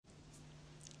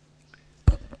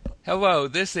Hello,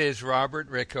 this is Robert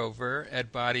Rickover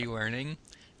at Body Learning,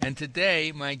 and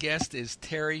today my guest is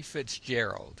Terry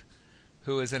Fitzgerald,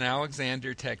 who is an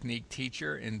Alexander Technique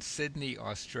teacher in Sydney,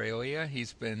 Australia.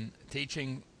 He's been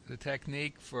teaching the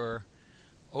technique for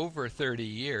over 30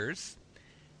 years,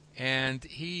 and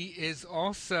he is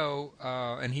also,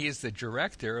 and he is the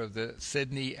director of the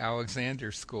Sydney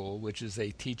Alexander School, which is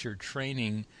a teacher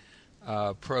training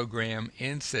program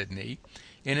in Sydney.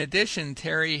 In addition,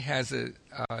 Terry has a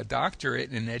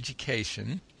doctorate in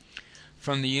education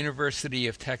from the University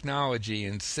of Technology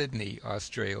in Sydney,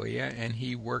 Australia, and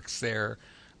he works there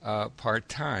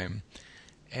part-time.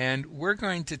 And we're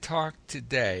going to talk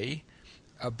today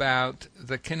about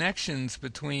the connections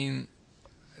between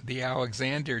the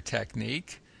Alexander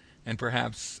technique and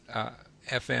perhaps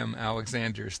F.M.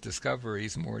 Alexander's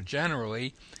discoveries more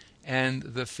generally, and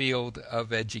the field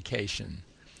of education.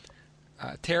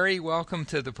 Terry, welcome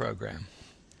to the program.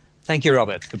 Thank you,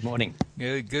 Robert. Good morning.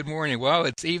 Good morning. Well,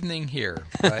 it's evening here,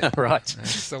 but right.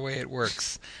 That's the way it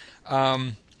works.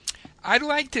 I'd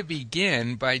like to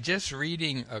begin by just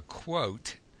reading a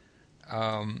quote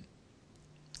of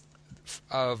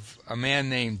a man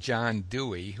named John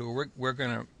Dewey, who we're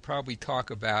going to probably talk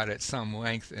about at some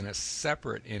length in a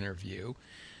separate interview.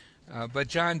 But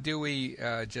John Dewey,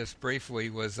 just briefly,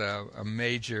 was a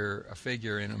major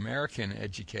figure in American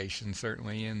education,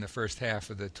 certainly in the first half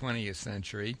of the 20th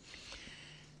century,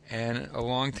 and a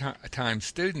long-time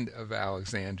student of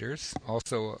Alexander's,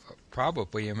 also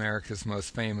probably America's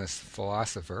most famous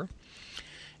philosopher.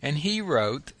 And he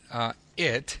wrote,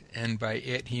 and by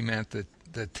it he meant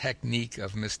the technique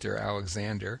of Mr.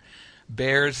 Alexander,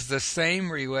 bears the same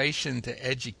relation to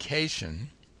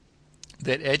education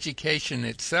that education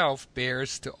itself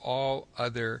bears to all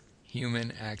other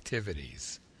human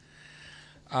activities.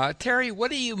 Terry,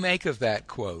 what do you make of that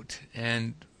quote?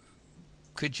 And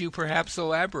could you perhaps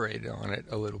elaborate on it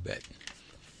a little bit?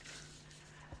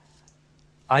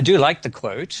 I do like the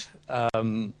quote.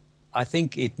 I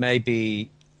think it may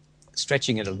be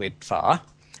stretching it a little bit far,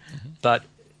 but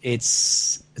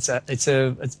it's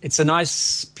a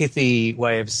nice pithy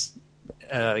way of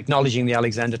acknowledging the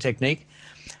Alexander technique.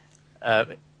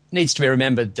 It needs to be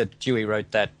remembered that Dewey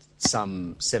wrote that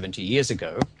some 70 years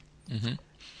ago. Mm-hmm.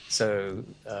 So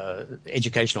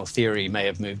educational theory may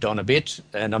have moved on a bit,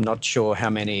 and I'm not sure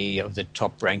how many of the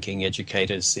top-ranking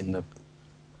educators in the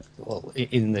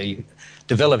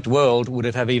developed world would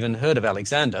have even heard of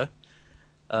Alexander.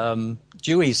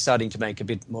 Dewey's starting to make a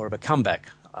bit more of a comeback,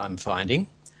 I'm finding.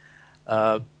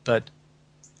 But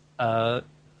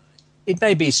it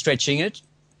may be stretching it,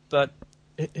 but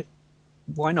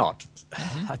why not?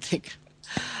 Mm-hmm. I think.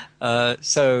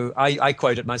 So I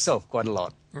quote it myself quite a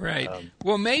lot. Right.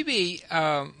 Well, maybe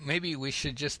we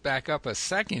should just back up a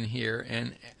second here,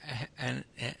 and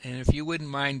if you wouldn't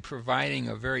mind providing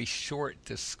a very short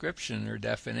description or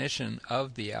definition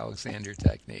of the Alexander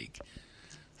technique,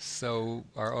 so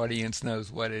our audience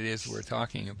knows what it is we're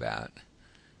talking about.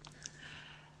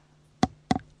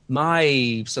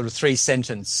 My sort of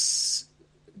 3-sentence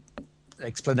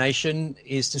explanation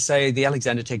is to say the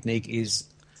Alexander technique is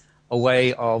a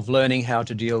way of learning how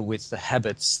to deal with the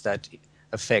habits that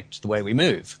affect the way we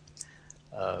move.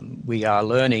 We are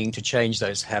learning to change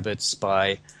those habits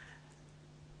by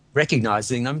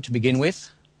recognizing them to begin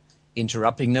with,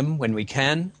 interrupting them when we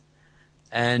can,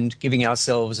 and giving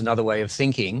ourselves another way of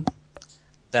thinking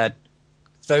that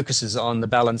focuses on the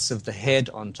balance of the head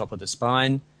on top of the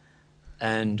spine,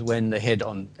 and when the head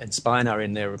and spine are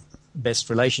in their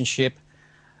best relationship,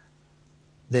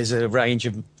 there's a range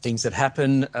of things that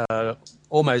happen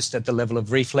almost at the level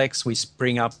of reflex. We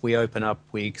spring up, we open up,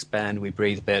 we expand, we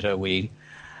breathe better, we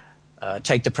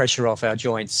take the pressure off our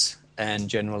joints and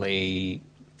generally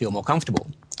feel more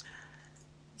comfortable.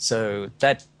 So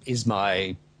that is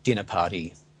my dinner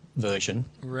party version.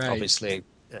 Right. Obviously,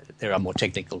 there are more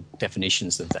technical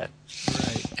definitions of that.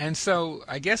 Right. And so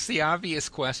I guess the obvious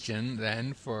question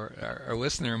then for our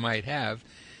listener might have,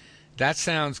 that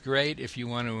sounds great if you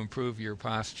want to improve your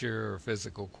posture or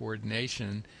physical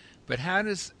coordination, but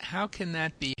how can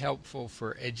that be helpful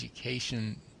for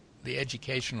education, the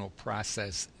educational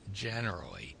process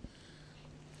generally?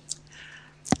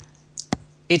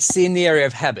 It's in the area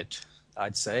of habit,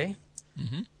 I'd say.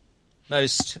 Mm-hmm.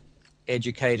 Most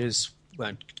educators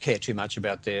won't care too much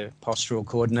about their postural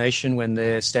coordination when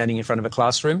they're standing in front of a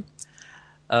classroom,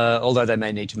 although they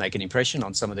may need to make an impression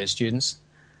on some of their students.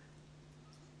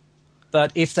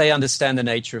 But if they understand the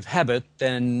nature of habit,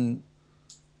 then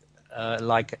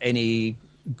like any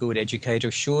good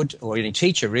educator should, or any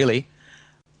teacher really,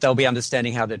 they'll be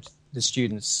understanding how the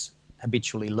students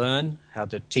habitually learn, how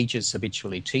the teachers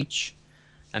habitually teach,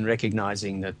 and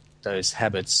recognizing that those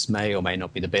habits may or may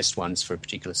not be the best ones for a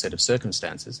particular set of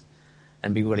circumstances,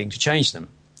 and be willing to change them.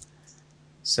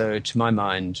 So to my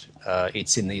mind,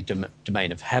 it's in the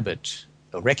domain of habit,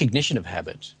 or recognition of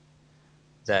habit,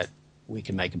 that we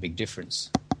can make a big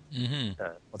difference.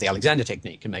 Or the Alexander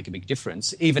technique can make a big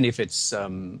difference, even if it's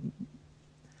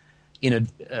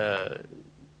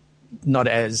not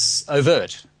as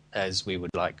overt as we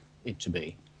would like it to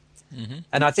be.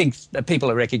 And I think that people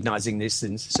are recognizing this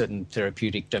in certain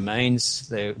therapeutic domains.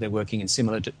 They're working in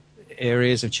similar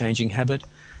areas of changing habit.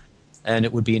 And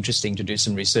it would be interesting to do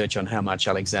some research on how much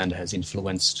Alexander has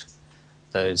influenced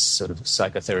those sort of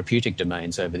psychotherapeutic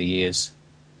domains over the years,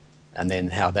 and then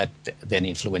how that then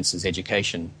influences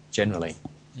education generally.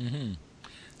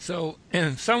 So,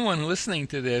 someone listening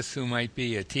to this who might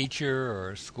be a teacher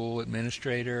or a school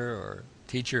administrator or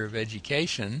teacher of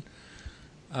education,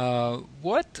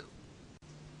 what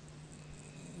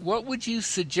would you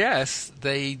suggest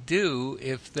they do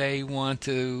if they want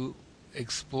to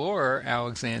explore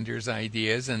Alexander's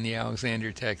ideas and the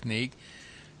Alexander technique?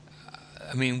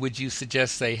 I mean, would you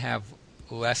suggest they have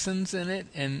lessons in it?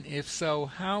 And if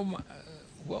so,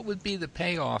 what would be the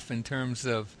payoff in terms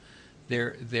of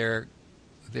their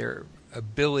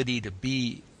ability to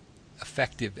be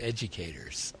effective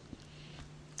educators?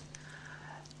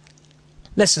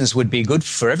 Lessons would be good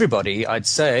for everybody, I'd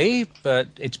say, but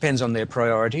it depends on their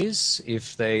priorities.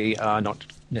 If they are not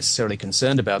necessarily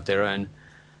concerned about their own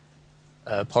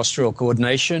postural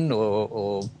coordination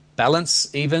or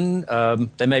balance even,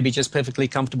 they may be just perfectly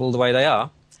comfortable the way they are.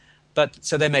 But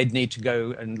so they may need to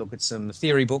go and look at some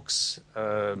theory books.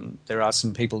 There are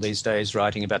some people these days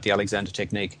writing about the Alexander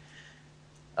technique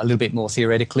a little bit more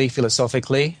theoretically,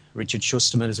 philosophically. Richard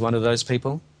Schusterman is one of those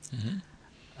people.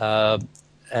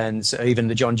 And so even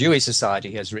the John Dewey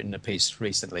Society has written a piece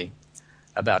recently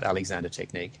about Alexander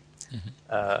technique,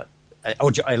 or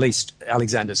at least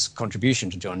Alexander's contribution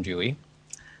to John Dewey.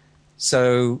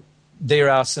 So there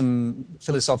are some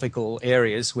philosophical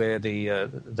areas where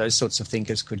those sorts of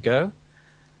thinkers could go.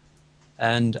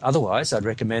 And otherwise, I'd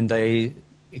recommend they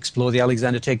explore the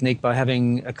Alexander technique by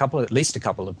having at least a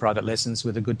couple of private lessons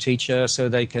with a good teacher, so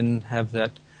they can have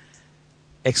that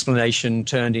explanation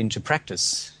turned into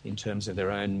practice in terms of their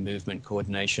own movement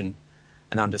coordination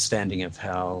and understanding of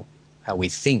how we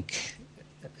think,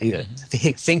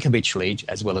 think habitually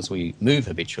as well as we move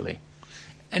habitually.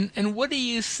 And what do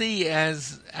you see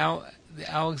as the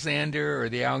Alexander or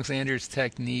the Alexander's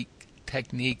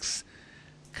techniques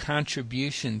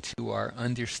contribution to our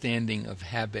understanding of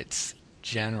habits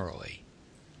generally?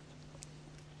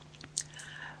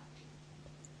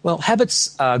 Well,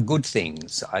 habits are good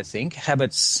things, I think.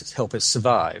 Habits help us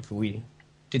survive. If we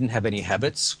didn't have any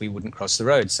habits, we wouldn't cross the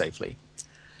road safely.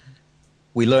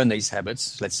 We learn these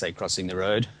habits, let's say crossing the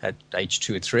road at age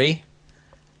 2 or 3,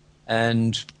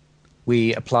 and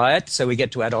we apply it, so we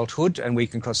get to adulthood and we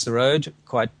can cross the road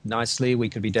quite nicely. We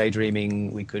could be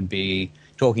daydreaming, we could be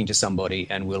talking to somebody,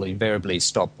 and we'll invariably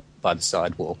stop by the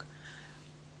sidewalk,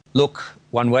 look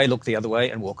one way, look the other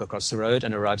way, and walk across the road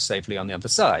and arrive safely on the other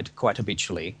side, quite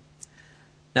habitually.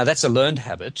 Now, that's a learned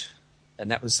habit,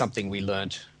 and that was something we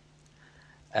learnt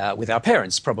with our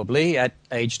parents, probably, at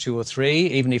age 2 or 3,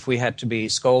 even if we had to be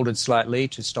scolded slightly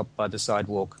to stop by the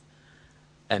sidewalk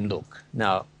and look.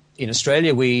 Now, in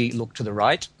Australia, we look to the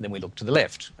right, then we look to the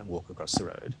left and walk across the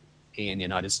road. In the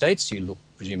United States, you look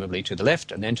presumably to the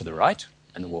left and then to the right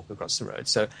and walk across the road.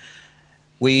 So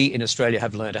we in Australia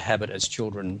have learned a habit as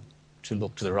children to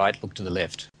look to the right, look to the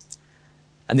left.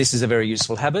 And this is a very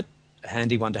useful habit, a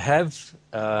handy one to have,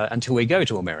 until we go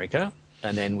to America,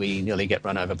 and then we nearly get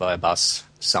run over by a bus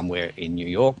somewhere in New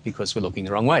York because we're looking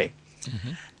the wrong way.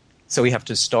 So we have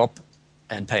to stop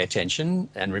and pay attention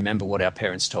and remember what our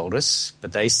parents told us.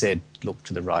 But they said, look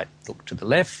to the right, look to the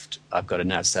left. I've got to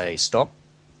now say, stop,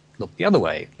 look the other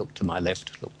way, look to my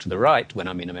left, look to the right when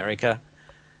I'm in America,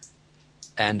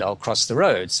 and I'll cross the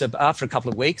road. So after a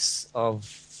couple of weeks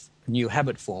of new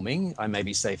habit forming, I may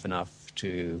be safe enough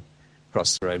to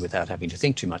cross the road without having to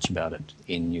think too much about it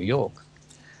in New York.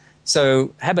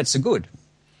 So habits are good.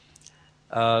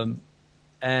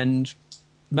 And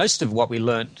most of what we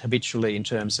learnt habitually in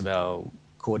terms of our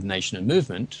coordination and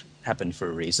movement happened for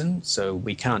a reason, so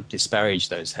we can't disparage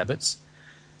those habits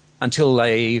until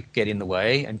they get in the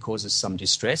way and cause us some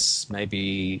distress.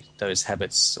 Maybe those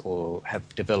habits or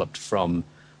have developed from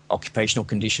occupational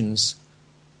conditions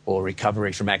or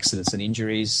recovery from accidents and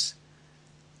injuries.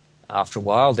 After a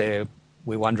while, we're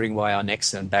wondering why our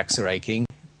necks and backs are aching,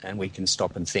 and we can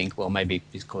stop and think, well, maybe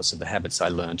because of the habits I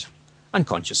learnt,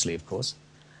 unconsciously, of course,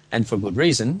 and for good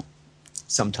reason,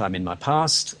 sometime in my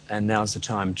past, and now's the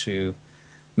time to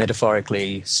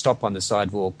metaphorically stop on the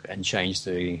sidewalk and change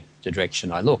the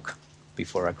direction I look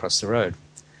before I cross the road.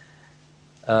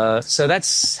 So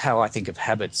that's how I think of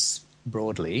habits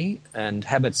broadly. And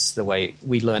habits, the way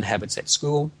we learn habits at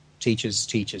school, teachers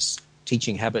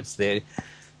teaching habits, their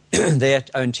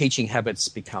own teaching habits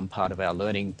become part of our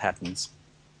learning patterns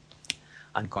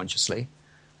unconsciously.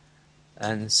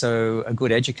 And so a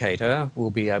good educator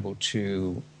will be able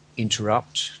to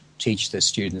interrupt, teach the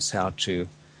students how to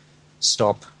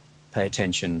stop, pay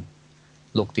attention,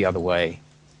 look the other way,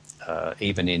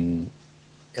 even in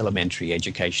elementary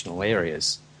educational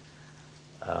areas.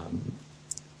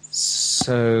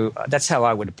 So that's how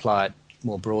I would apply it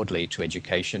more broadly to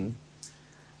education.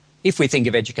 If we think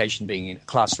of education being in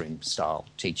classroom-style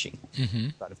teaching,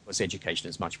 but of course education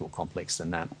is much more complex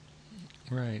than that.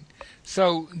 Right.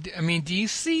 So, I mean, do you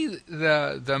see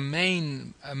a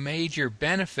major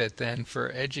benefit then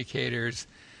for educators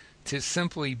to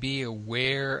simply be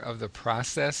aware of the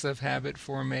process of habit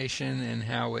formation and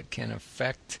how it can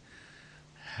affect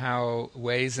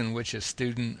ways in which a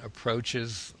student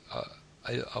approaches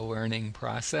a learning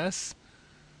process?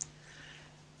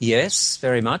 Yes,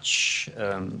 very much.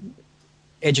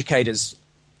 Educators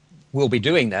will be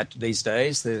doing that these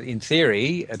days. In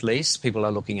theory, at least, people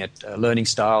are looking at learning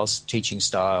styles, teaching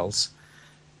styles.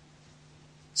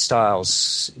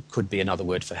 Styles could be another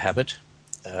word for habit.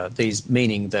 These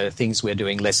meaning the things we're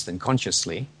doing less than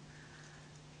consciously.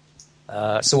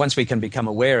 So once we can become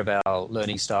aware of our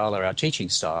learning style or our teaching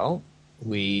style,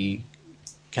 we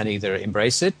can either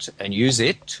embrace it and use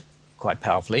it quite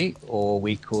powerfully, or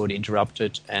we could interrupt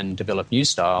it and develop new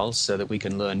styles so that we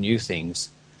can learn new things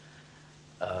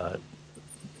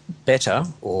better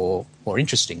or more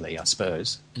interestingly, I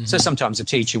suppose. So sometimes a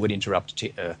teacher would interrupt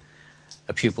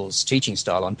a pupil's teaching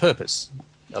style on purpose,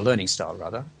 a learning style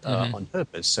rather, on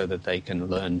purpose, so that they can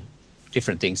learn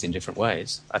different things in different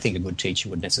ways. I think a good teacher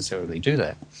would necessarily do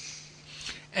that.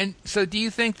 And so do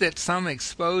you think that some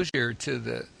exposure to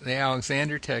the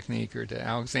Alexander technique or to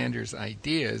Alexander's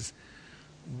ideas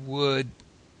would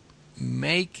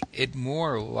make it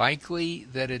more likely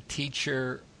that a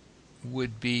teacher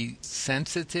would be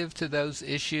sensitive to those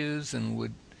issues and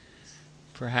would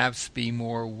perhaps be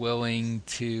more willing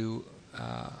to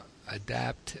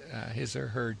adapt his or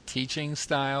her teaching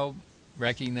style,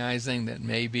 recognizing that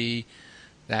maybe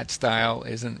that style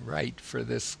isn't right for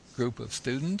this group of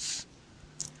students?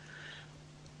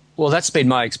 Well, that's been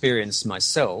my experience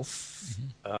myself.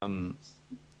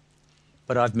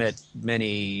 But I've met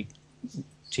many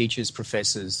teachers,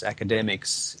 professors,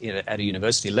 academics at a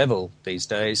university level these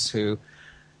days who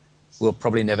will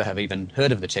probably never have even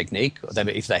heard of the technique. Or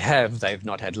if they have, they've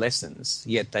not had lessons,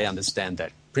 yet they understand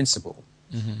that principle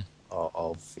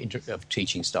of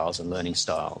teaching styles and learning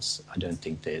styles. I don't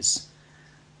think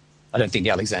the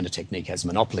Alexander technique has a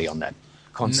monopoly on that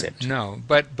concept. No,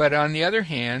 but on the other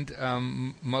hand,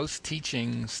 most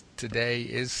teachings today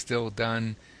is still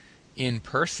done in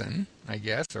person, I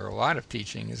guess, or a lot of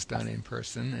teaching is done in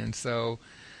person, and so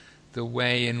the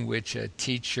way in which a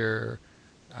teacher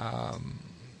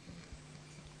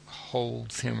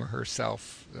holds him or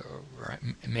herself,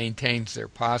 maintains their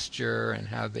posture and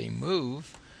how they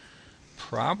move,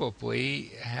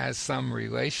 probably has some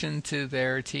relation to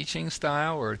their teaching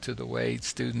style or to the way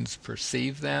students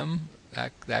perceive them.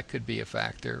 That could be a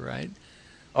factor, right?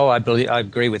 Oh, I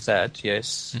agree with that,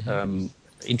 yes.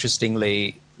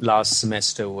 Interestingly, last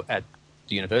semester at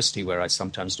the university where I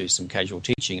sometimes do some casual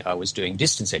teaching, I was doing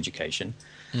distance education.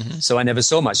 So I never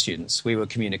saw my students. We were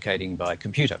communicating by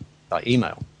computer, by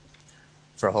email,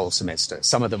 for a whole semester.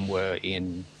 Some of them were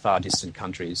in far distant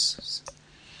countries.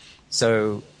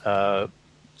 So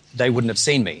they wouldn't have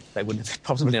seen me. They wouldn't have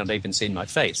possibly not even seen my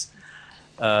face.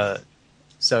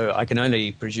 So I can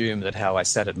only presume that how I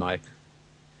sat at my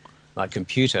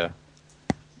computer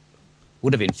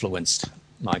would have influenced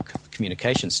my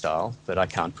communication style, but I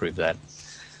can't prove that.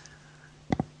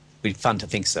 It'd be fun to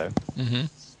think so.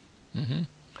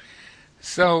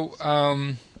 So,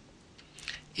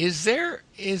 is there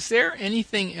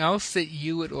anything else that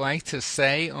you would like to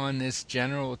say on this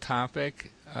general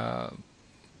topic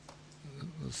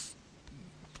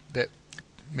that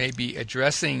may be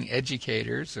addressing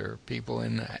educators or people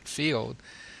in that field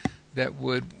that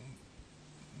would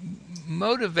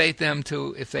motivate them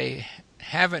to, if they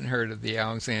haven't heard of the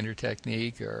Alexander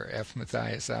technique or F.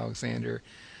 Matthias Alexander,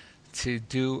 to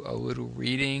do a little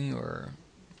reading or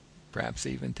perhaps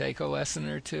even take a lesson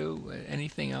or two?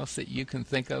 Anything else that you can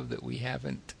think of that we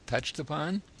haven't touched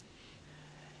upon?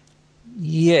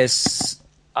 Yes,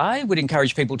 I would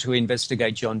encourage people to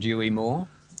investigate John Dewey more.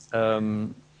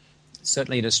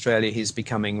 certainly in Australia, he's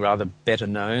becoming rather better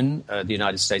known. The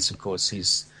United States, of course,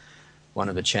 he's one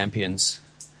of the champions.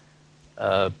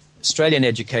 Australian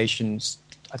education,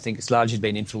 I think, has largely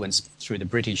been influenced through the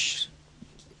British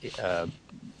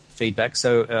feedback.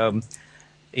 So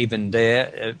even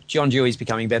there, John Dewey's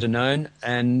becoming better known,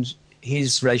 and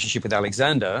his relationship with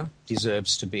Alexander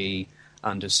deserves to be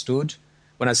understood.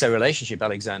 When I say relationship,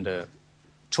 Alexander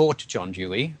taught John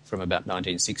Dewey from about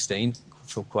 1916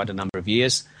 for quite a number of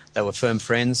years. They were firm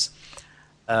friends,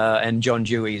 and John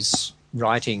Dewey's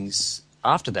writings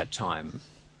after that time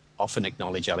often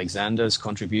acknowledge Alexander's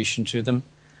contribution to them.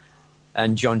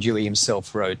 And John Dewey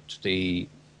himself wrote the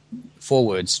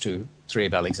forewords to 3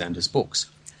 of Alexander's books.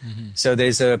 Mm-hmm. So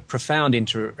there's a profound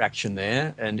interaction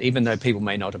there, and even though people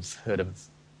may not have heard of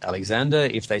Alexander,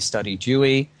 if they study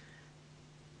Dewey's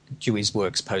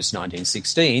works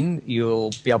post-1916,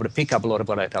 you'll be able to pick up a lot of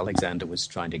what Alexander was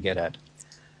trying to get at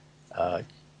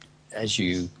as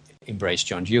you embrace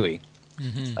John Dewey.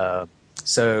 Mm-hmm.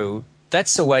 So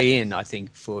that's a way in, I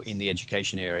think, in the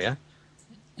education area.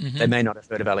 Mm-hmm. They may not have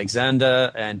heard of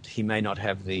Alexander, and he may not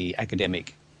have the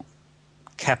academic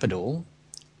capital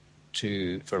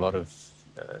for a lot of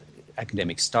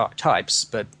academic types,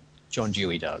 but John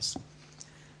Dewey does.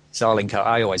 So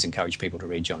I always encourage people to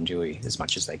read John Dewey as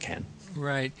much as they can.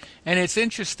 Right. And it's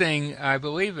interesting, I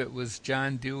believe it was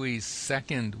John Dewey's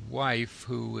second wife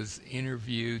who was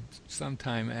interviewed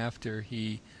sometime after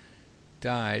he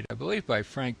died, I believe by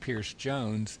Frank Pierce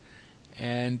Jones,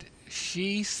 and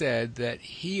she said that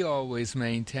he always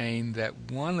maintained that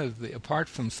one of the, apart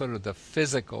from sort of the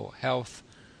physical health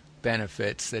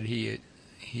benefits that he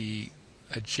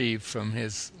achieved from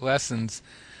his lessons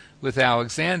with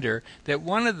Alexander, that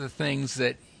one of the things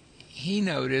that he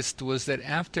noticed was that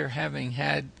after having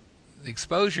had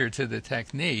exposure to the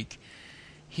technique,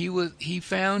 he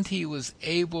found he was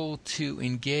able to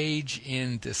engage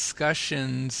in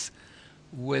discussions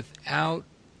without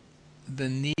the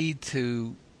need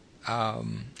to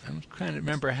I'm trying to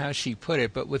remember how she put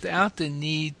it, but without the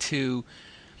need to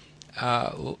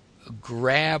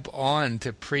grab on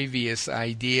to previous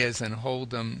ideas and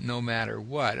hold them no matter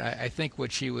what. I think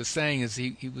what she was saying is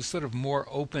he was sort of more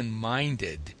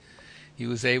open-minded. He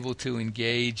was able to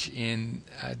engage in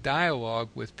dialogue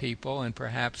with people and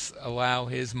perhaps allow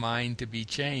his mind to be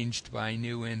changed by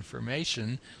new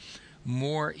information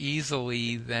more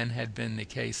easily than had been the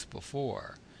case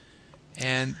before.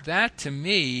 And that, to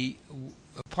me,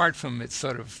 apart from its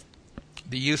sort of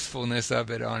the usefulness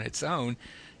of it on its own,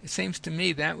 it seems to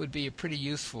me that would be a pretty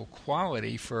useful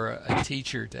quality for a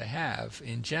teacher to have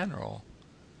in general.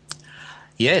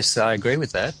 Yes, I agree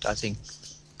with that. I think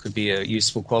it could be a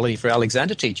useful quality for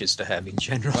Alexander teachers to have in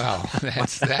general. Well,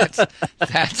 that's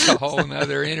a whole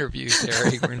other interview,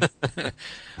 Terry. We're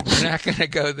not going to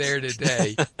go there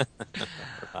today.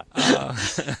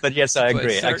 But yes, I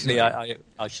agree. Actually,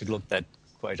 I should look that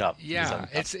quote up. Yeah,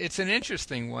 it's an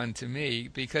interesting one to me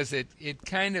because it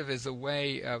kind of is a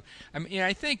way of. I mean,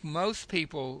 I think most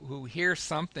people who hear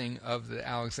something of the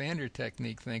Alexander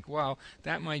technique think, well,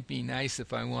 that might be nice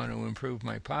if I want to improve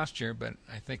my posture, but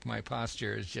I think my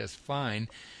posture is just fine.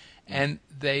 And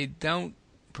they don't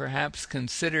perhaps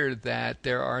consider that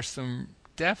there are some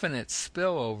definite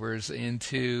spillovers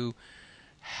into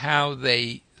how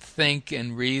they think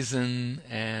and reason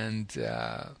and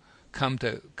come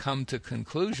to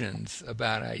conclusions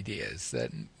about ideas,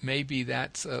 that maybe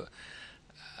that's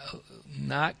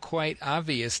not quite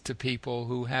obvious to people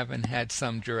who haven't had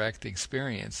some direct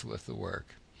experience with the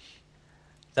work.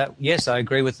 Yes, I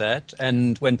agree with that.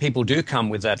 And when people do come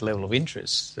with that level of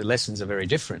interest, the lessons are very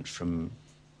different from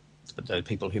the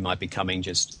people who might be coming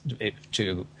just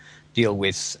to deal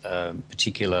with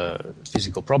particular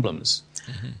physical problems.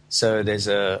 Mm-hmm. So there's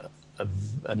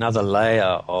another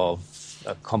layer of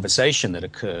a conversation that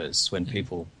occurs when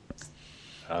people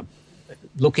are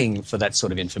looking for that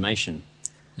sort of information,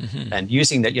 mm-hmm. and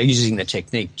using the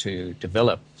technique to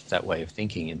develop that way of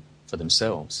thinking for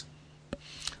themselves.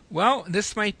 Well,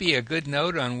 this might be a good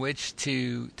note on which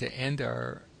to end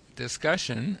our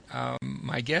discussion.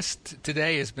 My guest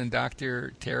today has been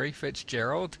Dr. Terry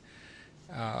Fitzgerald,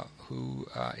 who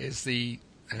is an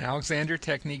Alexander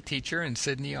Technique teacher in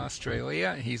Sydney,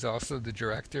 Australia. He's also the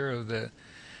director of the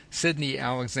Sydney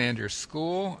Alexander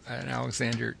School, an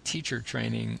Alexander Teacher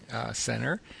Training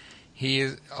Center. He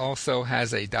also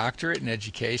has a doctorate in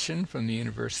education from the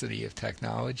University of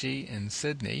Technology in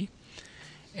Sydney.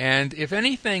 And if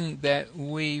anything that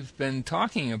we've been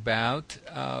talking about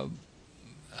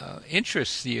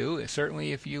interests you,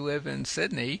 certainly if you live in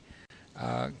Sydney,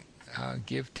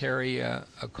 give Terry a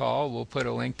call. We'll put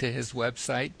a link to his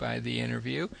website by the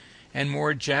interview. And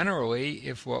more generally,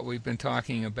 if what we've been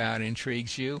talking about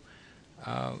intrigues you,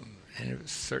 and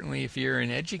certainly if you're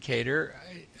an educator,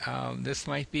 this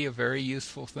might be a very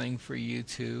useful thing for you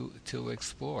to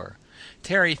explore.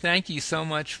 Terry, thank you so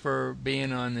much for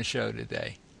being on the show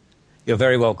today. You're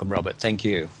very welcome, Robert. Thank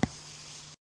you.